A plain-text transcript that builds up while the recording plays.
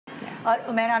और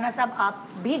उमैर राना साहब आप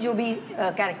भी जो भी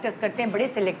कैरेक्टर्स करते हैं बड़े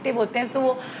सिलेक्टिव होते हैं, तो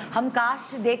वो हम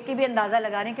कास्ट देख के भी अंदाज़ा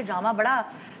लगा रहे हैं कि ड्रामा बड़ा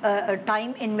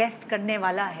टाइम इन्वेस्ट करने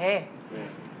वाला है।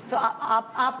 सो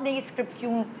आपने ये स्क्रिप्ट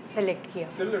क्यों सेलेक्ट किया?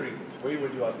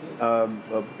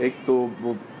 एक तो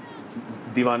वो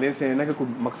दीवाने से है ना कि कोई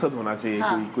मकसद होना चाहिए,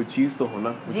 कोई चीज़ तो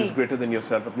होना which is greater than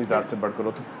yourself, अपनी ज़ात से बढ़कर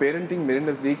हो। तो पेरेंटिंग मेरे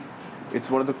नज़दीक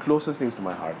it's one of the closest things to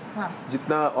my heart.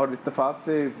 जितना और इत्तेफाक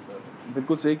से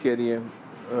बिल्कुल सही कह रही है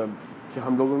कि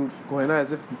हम लोगों को है ना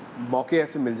ऐसे मौके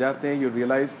ऐसे मिल जाते हैं, यू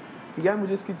रियलाइज़ कि यार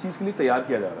मुझे इसकी चीज़ के लिए तैयार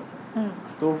किया जा रहा था।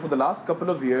 तो for the last couple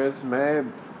of years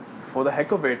मैं for the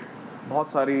heck of it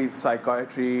बहुत सारी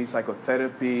साइकोट्री,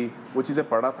 साइकोथेरेपी वो चीज़ें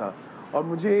पढ़ा था। और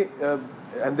मुझे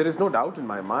and there is no doubt in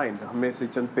my mind, हमें से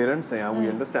चंद पेरेंट्स हैं यहाँ,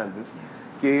 we understand this,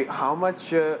 कि how much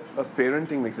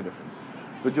parenting makes a difference।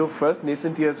 तो जो फर्स्ट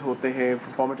नेसेंट ईयर्स होते हैं,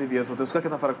 फॉर्मेटिव ईयर्स होते हैं, उसका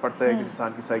कितना फ़र्क पड़ता है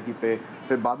इंसान की साइकी पे,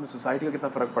 फिर बाद में सोसाइटी का कितना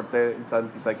फ़र्क पड़ता है इंसान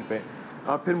की साइकी पे।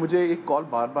 और फिर मुझे एक कॉल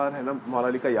बार बार है ना मौला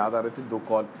अली का याद आ रहे थे, 2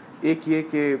 कॉल। एक ये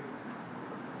कि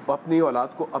अपनी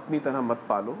औलाद को अपनी तरह मत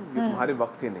पालो, ये तुम्हारे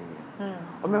वक्त के नहीं है।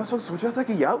 और मैं उस वक्त सोच रहा था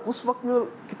कि यार उस वक्त में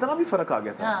कितना भी फ़र्क आ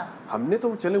गया था। हमने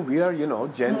तो चले we are you know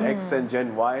Gen x and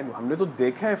gen Y, हमने तो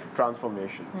देखा है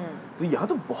ट्रांसफॉर्मेशन। तो यहाँ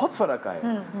तो बहुत फ़र्क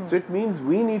आया। So it means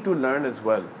we need to learn as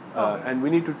well and we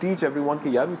need to teach everyone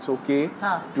कि यार it's okay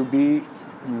to be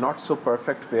not so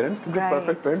perfect parents, क्योंकि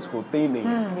perfect parents होते ही नहीं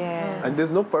हैं, and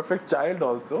there's no perfect child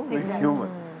also, we're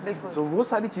human. So वो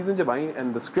सारी चीज़ें जब आई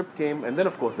and the script came and then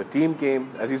of course the team came,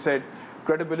 as you said,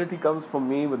 credibility comes from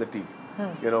me with the team,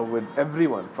 you know, with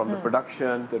everyone from the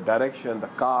production, the direction,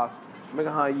 the cast. मैं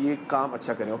कहा हाँ ये काम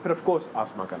अच्छा करें। और फिर of course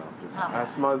आसमा का नाम जो था,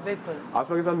 आसमा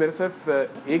के साथ मेरे सिर्फ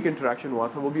एक इंटरेक्शन हुआ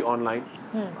था, वो भी ऑनलाइन।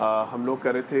 हम लोग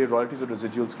कर रहे थे रॉयल्टीज और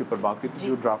रेजिडुअल्स के ऊपर बात की थी,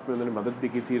 जो ड्राफ्ट में उन्होंने मदद भी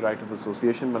की थी, राइटर्स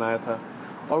एसोसिएशन बनाया था।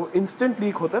 और इंस्टेंटली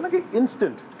होता है ना कि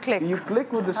instant you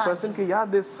click with this person कि यार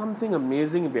there is something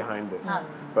amazing behind this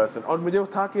person. और मुझे वो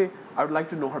था कि I would like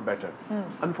to know her better.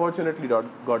 Unfortunately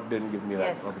God didn't give me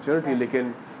that opportunity,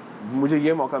 लेकिन मुझे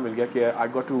ये मौका मिल गया कि I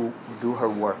got to do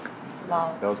her work.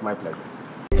 That was my pleasure.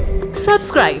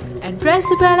 Subscribe and press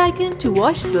the bell icon to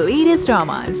watch the latest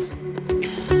dramas.